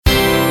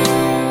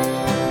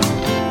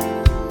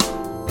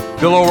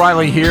Bill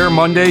O'Reilly here,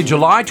 Monday,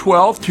 July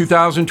 12th,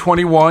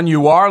 2021.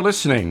 You are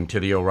listening to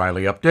the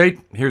O'Reilly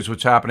Update. Here's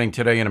what's happening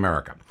today in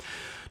America.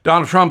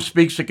 Donald Trump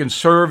speaks to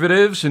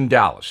conservatives in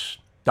Dallas.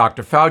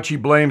 Dr.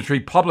 Fauci blames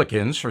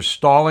Republicans for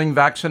stalling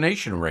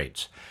vaccination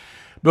rates.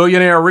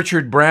 Billionaire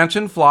Richard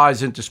Branson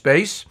flies into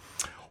space.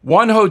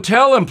 One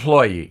hotel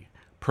employee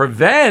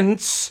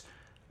prevents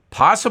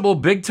possible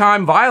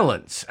big-time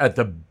violence at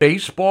the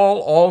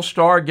baseball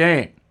All-Star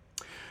game.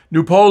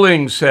 New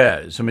polling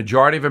says a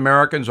majority of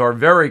Americans are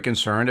very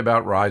concerned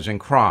about rising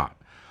crime.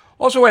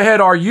 Also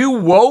ahead, are you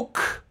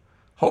woke?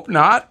 Hope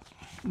not.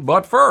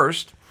 But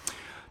first,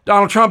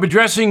 Donald Trump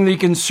addressing the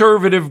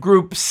conservative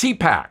group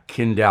CPAC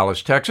in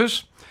Dallas,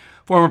 Texas.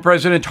 Former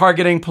president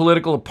targeting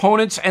political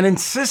opponents and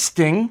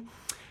insisting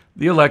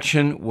the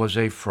election was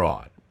a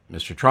fraud.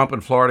 Mr. Trump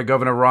and Florida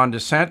Governor Ron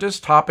DeSantis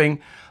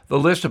topping the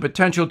list of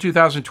potential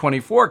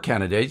 2024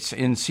 candidates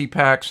in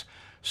CPAC's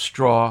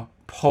straw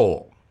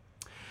poll.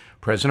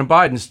 President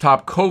Biden's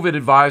top COVID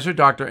advisor,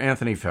 Dr.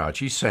 Anthony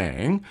Fauci,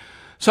 saying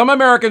some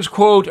Americans,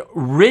 quote,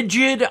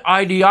 rigid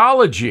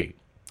ideology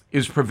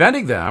is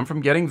preventing them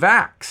from getting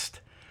vaxxed.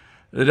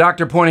 The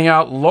doctor pointing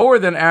out lower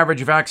than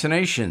average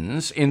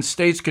vaccinations in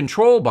states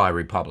controlled by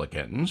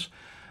Republicans,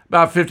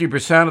 about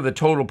 50% of the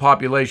total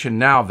population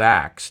now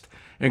vaxxed,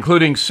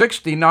 including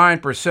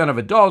 69% of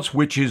adults,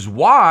 which is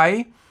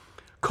why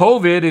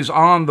COVID is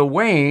on the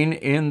wane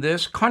in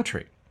this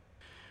country.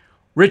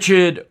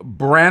 Richard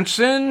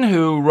Branson,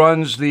 who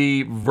runs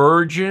the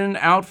Virgin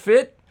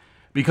outfit,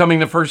 becoming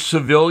the first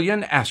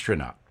civilian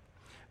astronaut.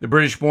 The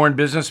British-born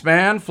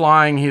businessman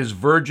flying his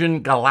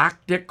Virgin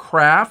Galactic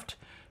craft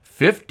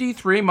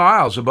 53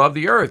 miles above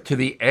the Earth to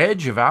the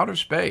edge of outer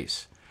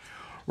space.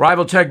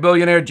 Rival tech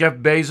billionaire Jeff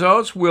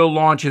Bezos will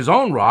launch his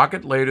own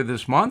rocket later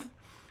this month.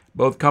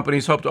 Both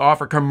companies hope to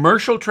offer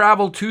commercial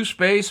travel to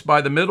space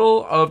by the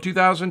middle of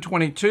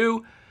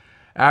 2022.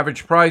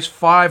 Average price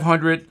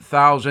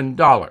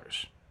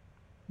 $500,000.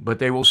 But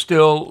they will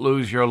still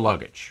lose your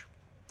luggage.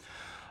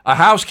 A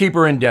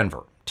housekeeper in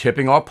Denver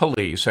tipping off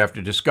police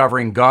after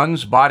discovering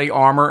guns, body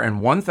armor, and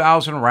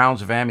 1,000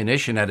 rounds of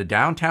ammunition at a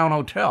downtown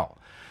hotel.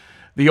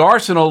 The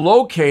arsenal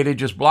located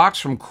just blocks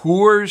from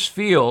Coors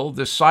Field,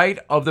 the site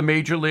of the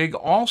Major League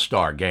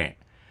All-Star game.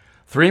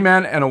 3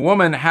 men and a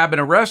woman have been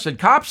arrested.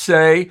 Cops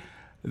say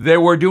they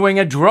were doing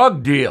a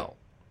drug deal.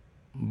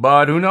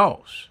 But who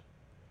knows?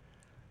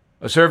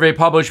 A survey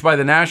published by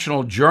the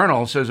National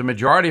Journal says a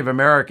majority of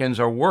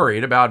Americans are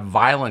worried about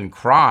violent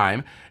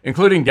crime,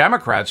 including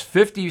Democrats.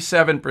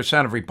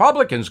 57% of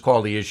Republicans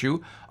call the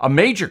issue a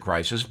major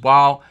crisis,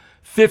 while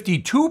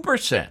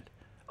 52%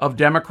 of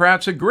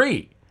Democrats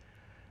agree.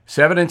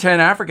 7 in 10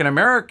 African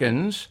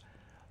Americans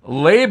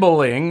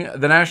labeling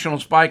the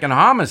national spike in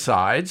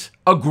homicides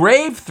a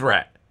grave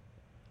threat.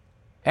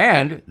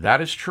 And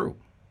that is true.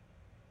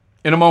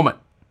 In a moment,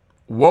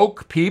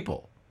 woke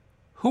people.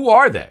 Who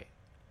are they?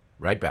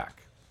 Right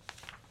back.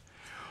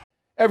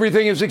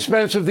 Everything is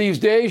expensive these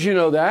days, you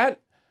know that.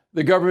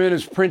 The government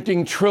is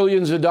printing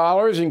trillions of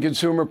dollars and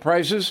consumer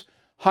prices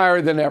higher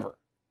than ever.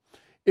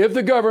 If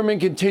the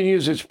government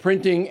continues its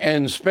printing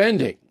and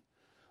spending,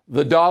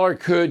 the dollar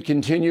could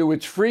continue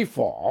its free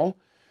fall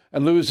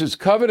and lose its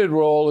coveted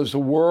role as the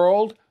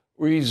world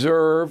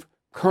reserve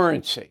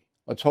currency.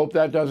 Let's hope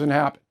that doesn't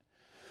happen.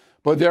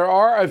 But there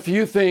are a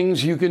few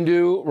things you can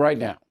do right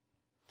now.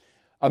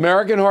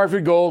 American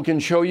Hartford Gold can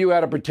show you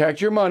how to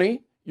protect your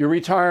money, your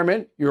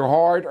retirement, your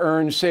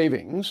hard-earned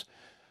savings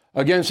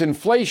against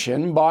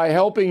inflation by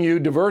helping you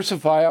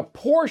diversify a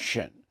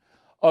portion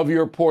of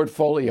your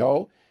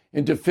portfolio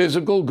into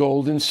physical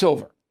gold and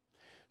silver.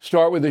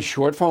 Start with a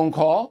short phone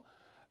call,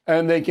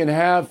 and they can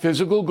have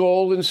physical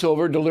gold and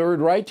silver delivered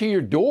right to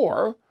your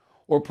door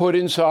or put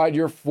inside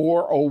your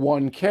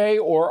 401k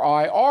or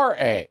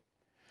IRA.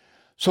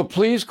 So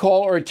please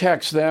call or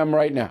text them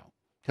right now.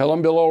 Tell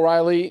them Bill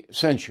O'Reilly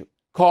sent you.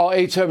 Call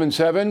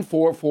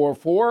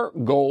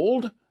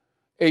 877-444-GOLD,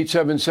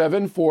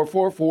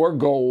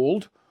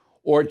 877-444-GOLD,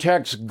 or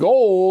text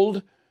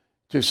GOLD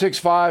to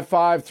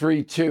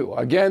 65532.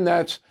 Again,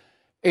 that's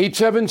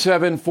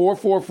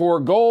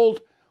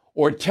 877-444-GOLD,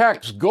 or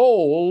text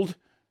GOLD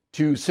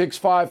to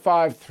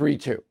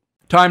 65532.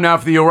 Time now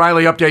for the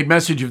O'Reilly Update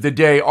message of the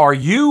day. Are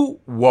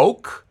you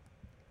woke?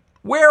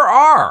 Where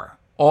are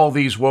all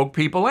these woke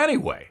people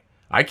anyway?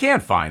 I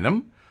can't find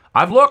them.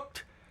 I've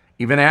looked.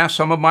 Even asked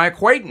some of my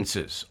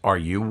acquaintances, are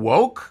you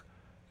woke?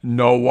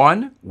 No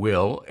one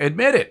will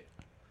admit it.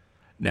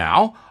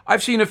 Now,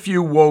 I've seen a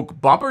few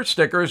woke bumper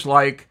stickers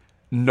like,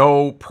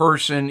 no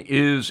person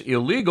is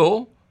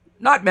illegal.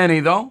 Not many,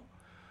 though.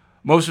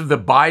 Most of the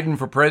Biden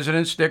for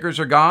president stickers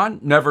are gone.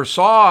 Never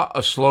saw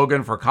a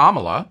slogan for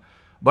Kamala,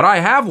 but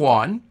I have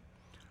one.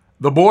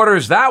 The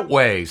border's that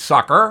way,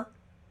 sucker.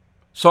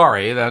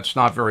 Sorry, that's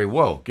not very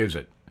woke, is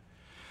it?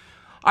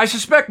 I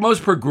suspect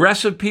most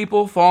progressive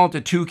people fall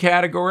into 2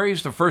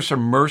 categories. The first are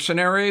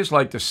mercenaries,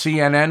 like the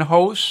CNN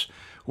hosts,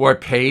 who are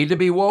paid to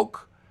be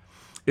woke.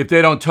 If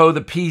they don't toe the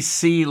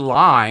PC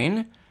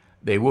line,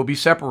 they will be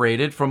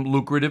separated from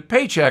lucrative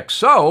paychecks.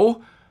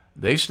 So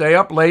They stay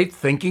up late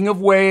thinking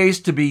of ways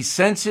to be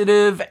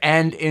sensitive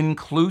and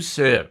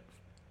inclusive.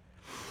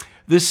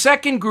 The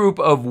second group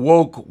of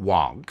woke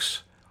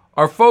wonks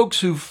are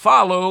folks who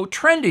follow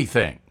trendy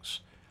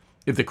things.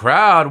 If the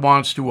crowd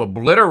wants to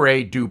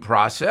obliterate due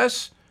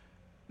process,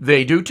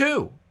 they do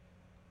too,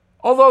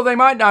 although they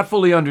might not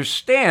fully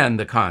understand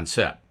the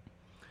concept.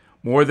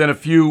 More than a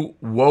few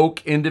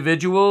woke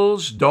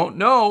individuals don't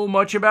know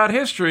much about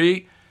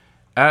history,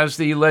 as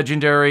the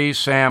legendary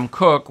Sam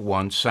Cooke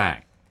once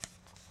sang.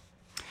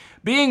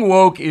 Being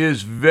woke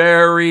is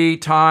very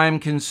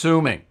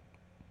time-consuming.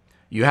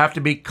 You have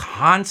to be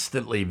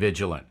constantly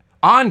vigilant,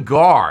 on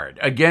guard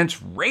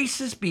against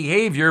racist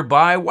behavior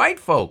by white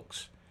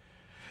folks.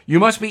 You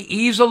must be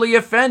easily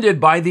offended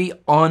by the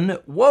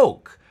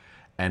unwoke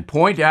and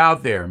point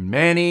out their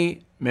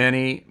many,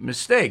 many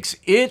mistakes.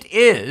 It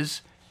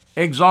is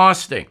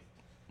exhausting.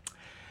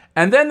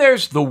 And then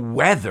there's the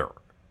weather.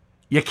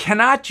 You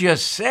cannot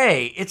just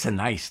say, it's a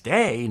nice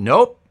day.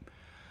 Nope.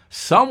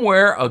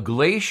 Somewhere a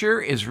glacier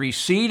is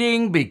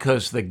receding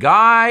because the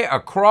guy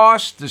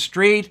across the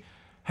street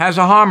has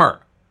a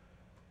Hummer.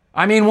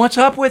 I mean, what's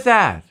up with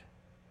that?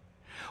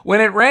 When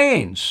it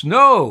rains,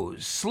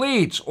 snows,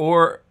 sleets,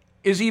 or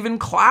is even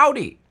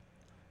cloudy,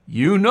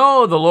 you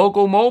know the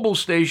local mobile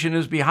station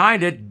is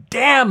behind it.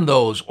 Damn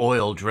those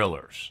oil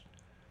drillers.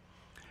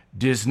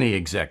 Disney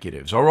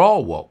executives are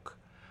all woke,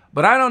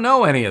 but I don't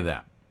know any of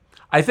them.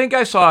 I think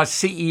I saw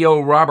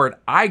CEO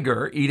Robert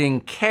Iger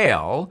eating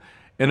kale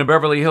in a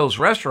Beverly Hills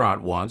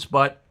restaurant once,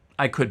 but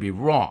I could be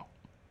wrong.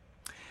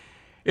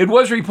 It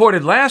was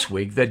reported last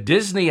week that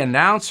Disney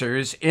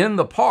announcers in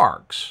the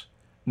parks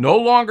no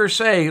longer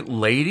say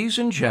ladies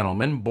and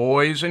gentlemen,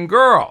 boys and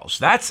girls.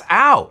 That's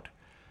out,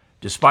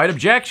 despite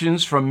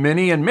objections from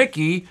Minnie and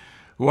Mickey,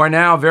 who are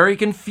now very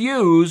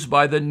confused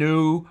by the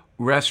new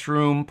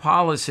restroom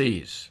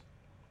policies.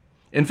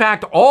 In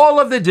fact, all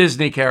of the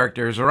Disney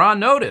characters are on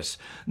notice.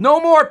 No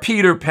more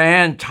Peter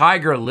Pan,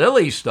 Tiger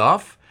Lily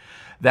stuff.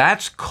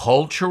 That's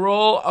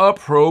cultural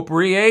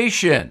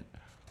appropriation.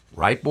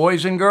 Right,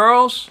 boys and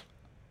girls?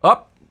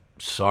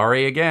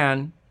 Sorry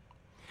again.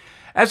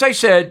 As I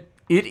said,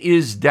 it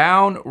is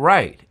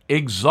downright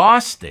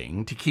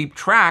exhausting to keep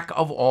track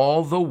of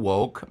all the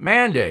woke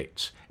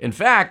mandates. In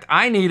fact,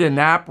 I need a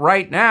nap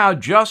right now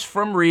just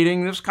from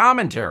reading this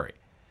commentary.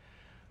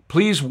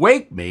 Please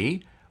wake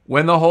me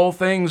when the whole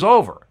thing's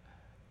over.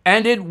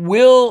 And it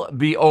will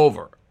be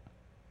over,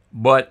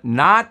 but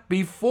not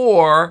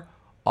before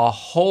a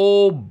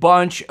whole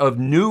bunch of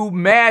new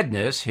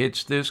madness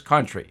hits this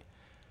country.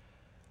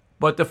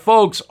 But the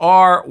folks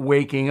are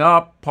waking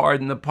up,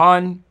 pardon the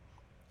pun,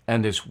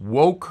 and this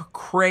woke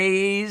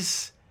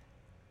craze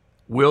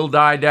will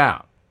die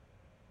down.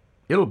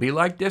 It'll be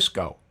like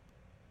disco.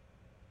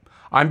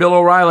 I'm Bill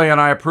O'Reilly, and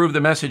I approve the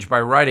message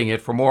by writing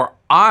it. For more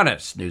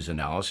honest news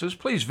analysis,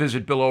 please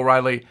visit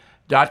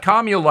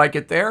BillO'Reilly.com. You'll like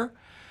it there.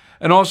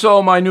 And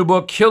also my new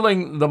book,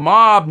 Killing the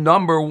Mob,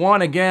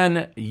 #1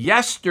 again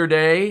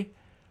yesterday,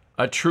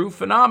 a true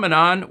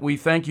phenomenon. We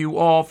thank you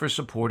all for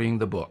supporting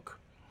the book.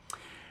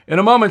 In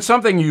a moment,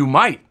 something you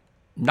might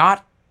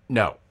not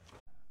know.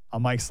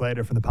 I'm Mike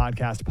Slater from the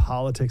podcast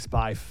Politics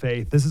by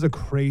Faith. This is a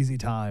crazy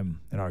time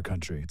in our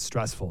country. It's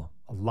stressful,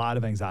 a lot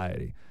of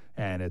anxiety,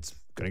 and it's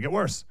going to get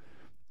worse.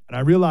 And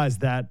I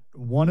realized that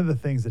one of the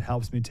things that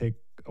helps me take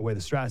away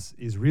the stress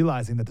is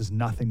realizing that there's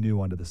nothing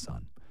new under the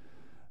sun.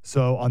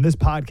 So on this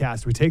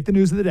podcast, we take the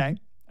news of the day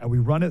and we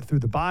run it through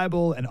the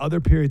Bible and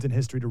other periods in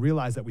history to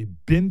realize that we've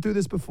been through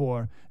this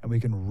before and we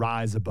can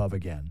rise above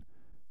again.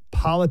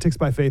 Politics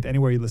by Faith,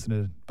 anywhere you listen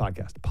to the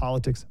podcast.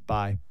 Politics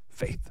by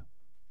Faith.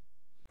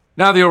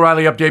 Now the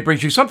O'Reilly Update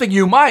brings you something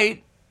you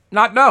might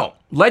not know.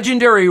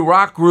 Legendary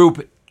rock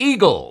group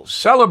Eagles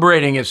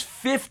celebrating its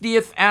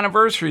 50th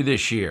anniversary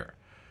this year.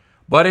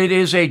 But it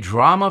is a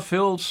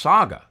drama-filled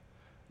saga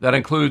that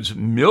includes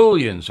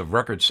millions of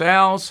record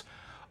sales,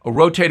 a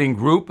rotating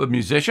group of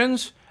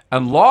musicians,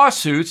 and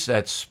lawsuits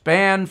that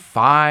span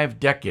 5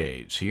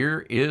 decades.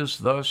 Here is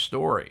the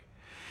story.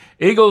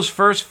 Eagles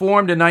first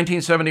formed in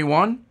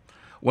 1971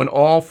 when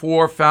all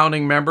 4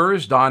 founding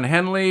members, Don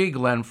Henley,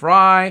 Glenn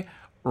Frey,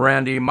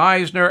 Randy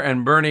Meisner,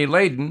 and Bernie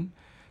Leadon,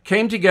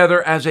 came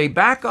together as a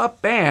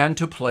backup band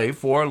to play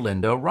for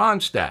Linda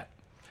Ronstadt.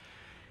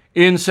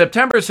 In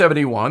September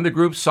 71, the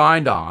group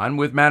signed on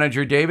with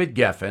manager David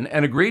Geffen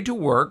and agreed to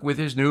work with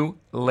his new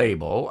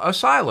label,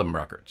 Asylum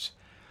Records.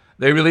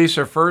 They released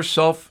their first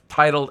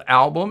self-titled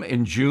album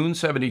in June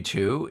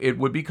 72. It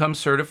would become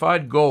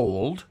certified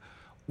gold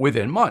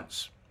within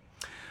months.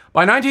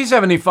 By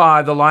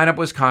 1975, the lineup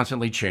was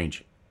constantly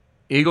changing.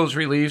 Eagles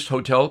released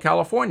Hotel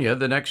California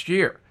the next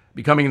year,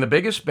 becoming the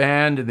biggest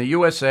band in the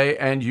USA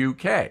and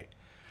UK.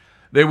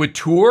 They would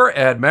tour,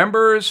 add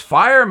members,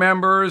 fire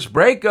members,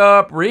 break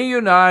up,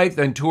 reunite,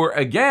 then tour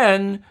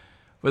again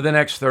for the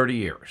next 30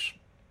 years.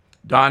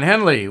 Don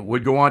Henley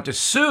would go on to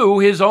sue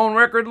his own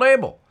record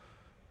label,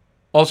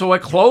 also a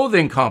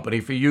clothing company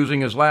for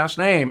using his last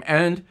name,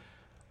 and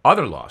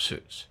other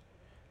lawsuits.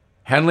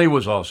 Henley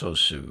was also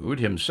sued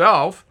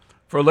himself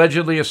for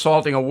allegedly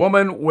assaulting a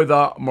woman with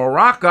a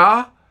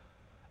maraca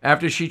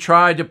after she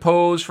tried to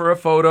pose for a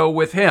photo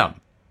with him.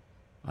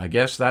 I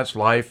guess that's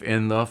life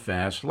in the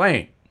fast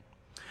lane.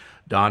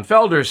 Don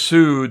Felder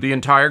sued the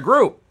entire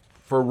group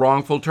for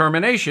wrongful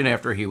termination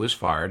after he was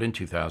fired in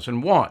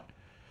 2001.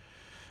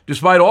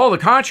 Despite all the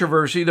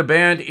controversy, the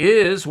band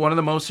is one of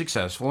the most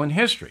successful in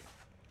history.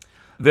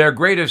 Their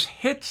greatest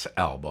hits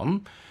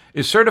album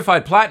is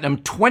certified platinum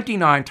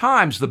 29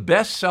 times, the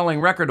best-selling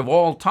record of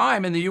all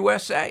time in the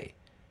USA.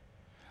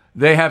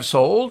 They have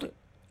sold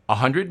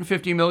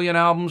 150 million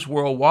albums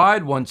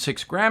worldwide, won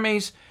 6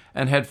 Grammys,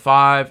 and had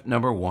 5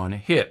 #1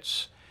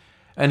 hits.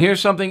 And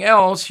here's something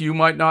else you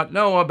might not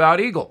know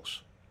about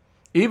Eagles.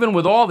 Even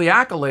with all the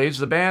accolades,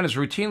 the band is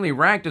routinely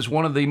ranked as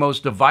one of the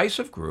most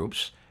divisive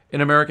groups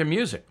in American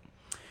music.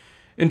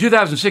 In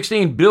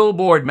 2016,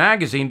 Billboard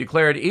magazine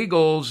declared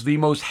Eagles the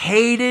most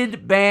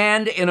hated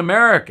band in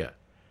America.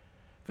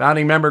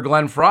 Founding member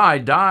Glenn Frey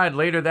died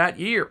later that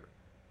year.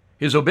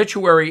 His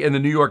obituary in the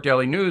New York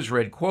Daily News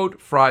read,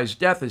 quote, "Frey's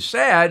death is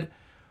sad,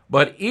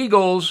 but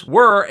Eagles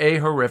were a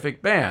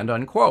horrific band,"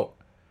 unquote.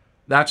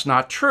 That's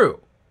not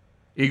true.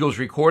 Eagles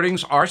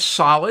recordings are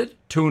solid,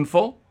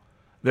 tuneful.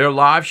 Their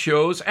live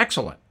shows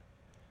excellent.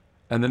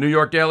 And the New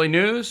York Daily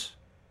News?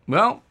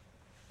 Well,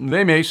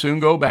 they may soon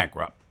go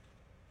bankrupt.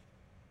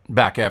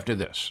 Back after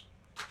this.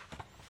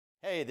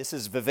 Hey, this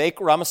is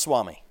Vivek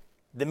Ramaswamy.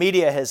 The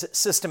media has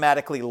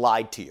systematically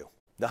lied to you.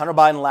 The Hunter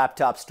Biden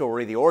laptop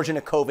story, the origin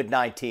of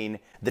COVID-19,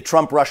 the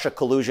Trump-Russia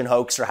collusion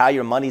hoax, or how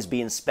your money's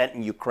being spent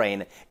in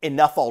Ukraine.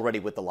 Enough already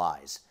with the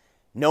lies.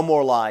 No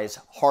more lies,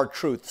 hard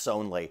truths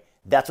only.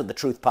 That's what the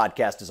Truth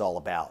Podcast is all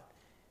about.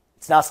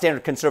 It's not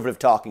standard conservative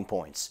talking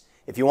points.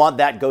 If you want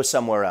that, go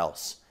somewhere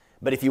else.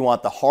 But if you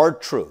want the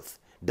hard truth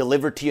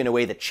delivered to you in a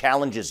way that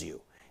challenges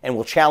you and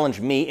will challenge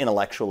me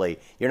intellectually,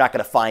 you're not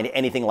going to find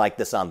anything like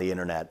this on the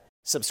internet.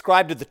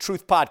 Subscribe to the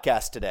Truth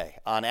Podcast today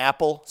on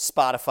Apple,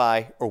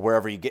 Spotify, or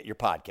wherever you get your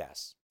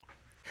podcasts.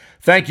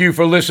 Thank you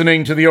for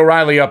listening to the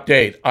O'Reilly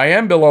Update. I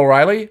am Bill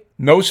O'Reilly.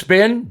 No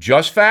spin,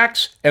 just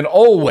facts, and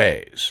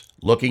always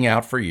looking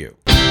out for you.